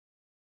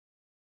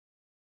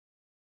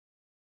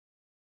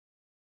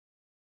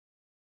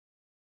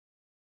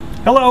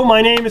Hello,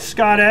 my name is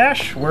Scott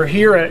Ash. We're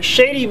here at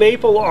Shady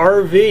Maple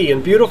RV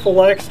in beautiful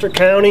Lancaster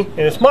County,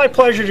 and it's my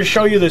pleasure to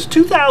show you this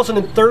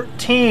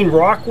 2013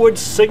 Rockwood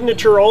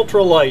Signature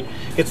Ultralight.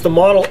 It's the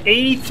model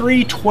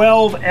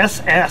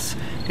 8312SS.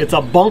 It's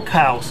a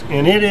bunkhouse,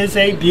 and it is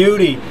a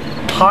beauty.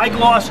 High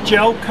gloss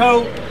gel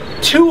coat,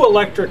 2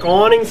 electric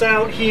awnings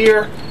out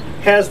here,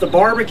 has the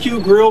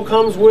barbecue grill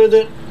comes with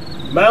it,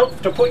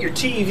 mount to put your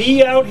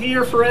TV out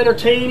here for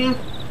entertaining.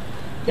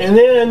 And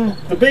then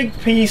the big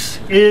piece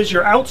is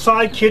your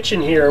outside kitchen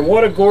here, and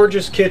what a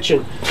gorgeous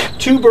kitchen.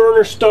 2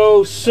 burner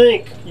stove,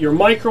 sink, your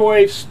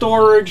microwave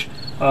storage,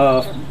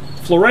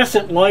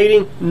 fluorescent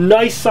lighting,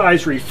 nice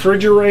size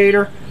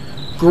refrigerator.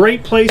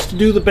 Great place to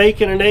do the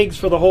bacon and eggs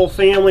for the whole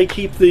family.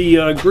 Keep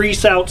the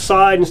grease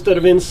outside instead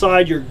of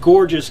inside your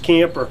gorgeous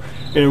camper.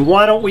 And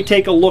why don't we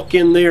take a look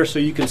in there so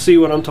you can see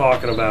what I'm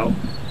talking about.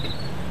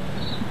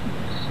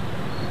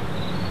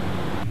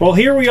 Well,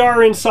 here we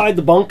are inside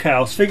the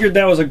bunkhouse. Figured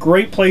that was a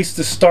great place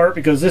to start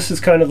because this is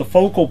kind of the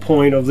focal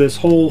point of this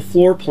whole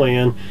floor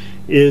plan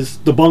is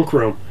the bunk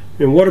room.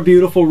 And what a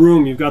beautiful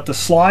room. You've got the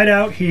slide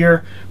out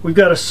here. We've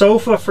got a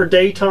sofa for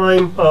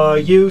daytime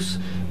use,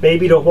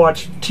 maybe to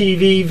watch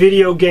TV,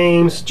 video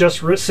games,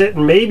 just sit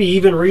and maybe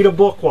even read a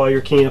book while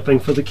you're camping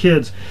for the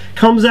kids.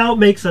 Comes out,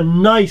 makes a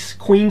nice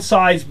queen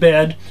size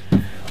bed.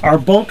 Our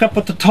bunk up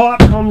at the top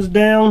comes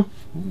down.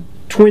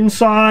 Twin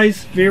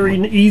size, very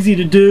easy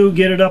to do,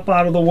 get it up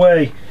out of the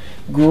way.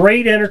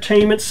 Great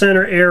entertainment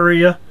center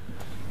area,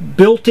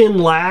 built-in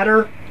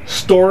ladder,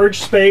 storage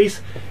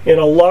space,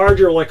 and a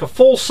larger, like a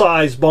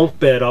full-size bunk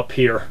bed up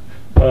here.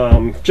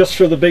 Just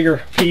for the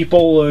bigger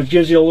people,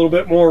 gives you a little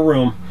bit more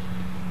room.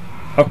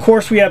 Of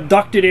course, we have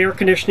ducted air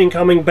conditioning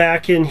coming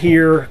back in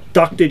here,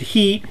 ducted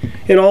heat,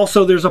 and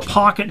also there's a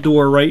pocket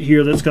door right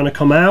here that's going to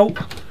come out.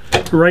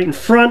 Right in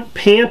front,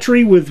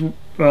 pantry with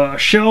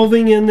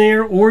shelving in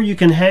there, or you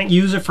can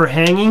use it for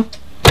hanging.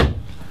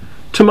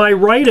 To my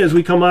right, as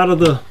we come out of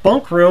the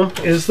bunk room,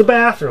 is the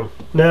bathroom.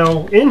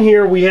 Now in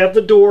here we have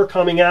the door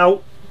coming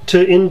out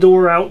to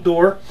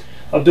indoor-outdoor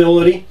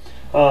ability.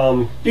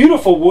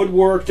 Beautiful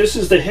woodwork. This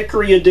is the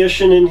hickory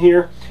edition in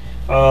here.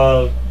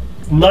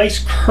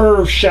 Nice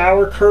curved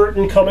shower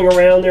curtain coming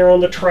around there on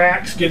the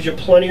tracks, gives you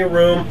plenty of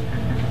room.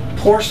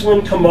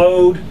 Porcelain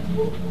commode,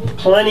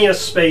 plenty of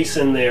space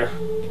in there.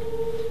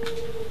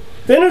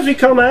 Then as we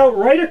come out,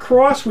 right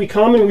across we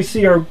come and we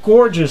see our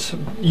gorgeous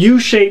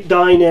U-shaped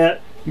dinette,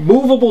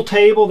 movable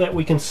table that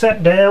we can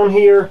set down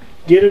here,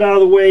 get it out of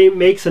the way,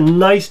 makes a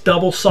nice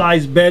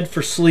double-sized bed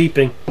for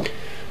sleeping.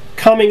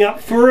 Coming up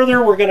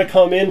further, we're going to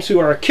come into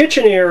our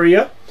kitchen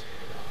area.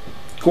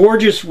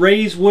 Gorgeous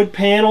raised wood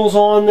panels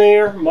on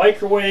there,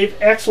 microwave,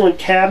 excellent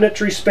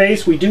cabinetry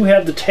space. We do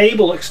have the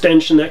table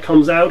extension that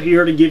comes out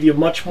here to give you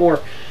much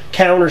more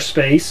counter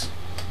space.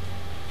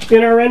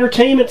 In our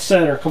entertainment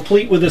center,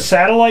 complete with a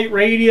satellite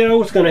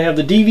radio. It's going to have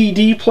the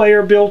DVD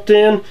player built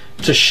in,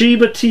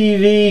 Toshiba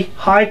TV,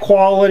 high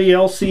quality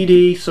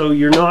LCD, so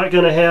you're not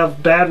going to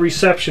have bad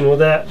reception with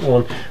that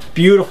one.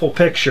 Beautiful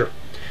picture.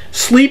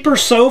 Sleeper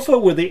sofa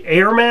with the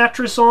air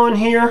mattress on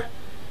here.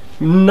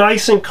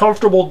 Nice and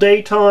comfortable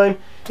daytime,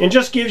 and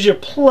just gives you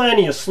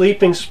plenty of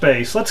sleeping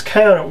space. Let's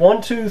count it.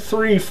 1, 2,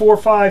 3, 4,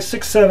 5,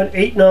 6, 7,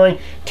 8, 9,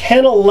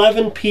 10,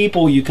 11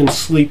 people you can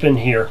sleep in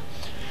here.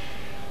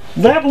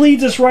 That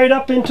leads us right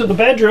up into the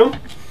bedroom,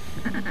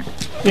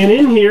 and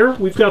in here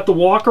we've got the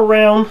walk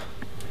around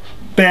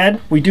bed.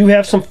 We do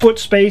have some foot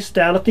space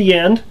down at the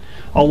end,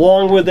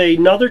 along with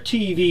another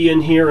TV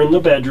in here in the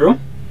bedroom.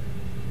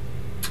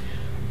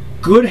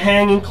 Good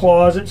hanging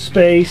closet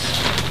space.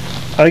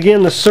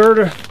 Again, the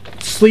Serta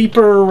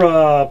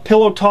sleeper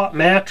pillow top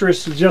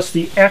mattress is just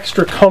the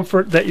extra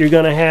comfort that you're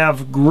going to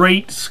have.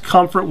 Great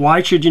comfort.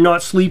 Why should you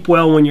not sleep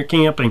well when you're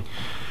camping?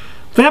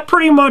 That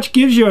pretty much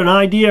gives you an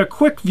idea, a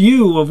quick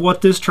view of what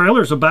this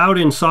trailer is about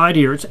inside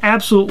here. It's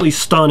absolutely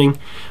stunning.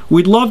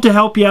 We'd love to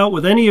help you out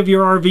with any of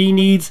your RV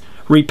needs,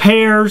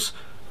 repairs,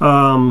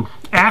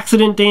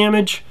 accident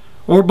damage,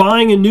 or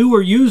buying a new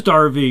or used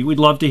RV. We'd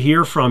love to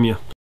hear from you.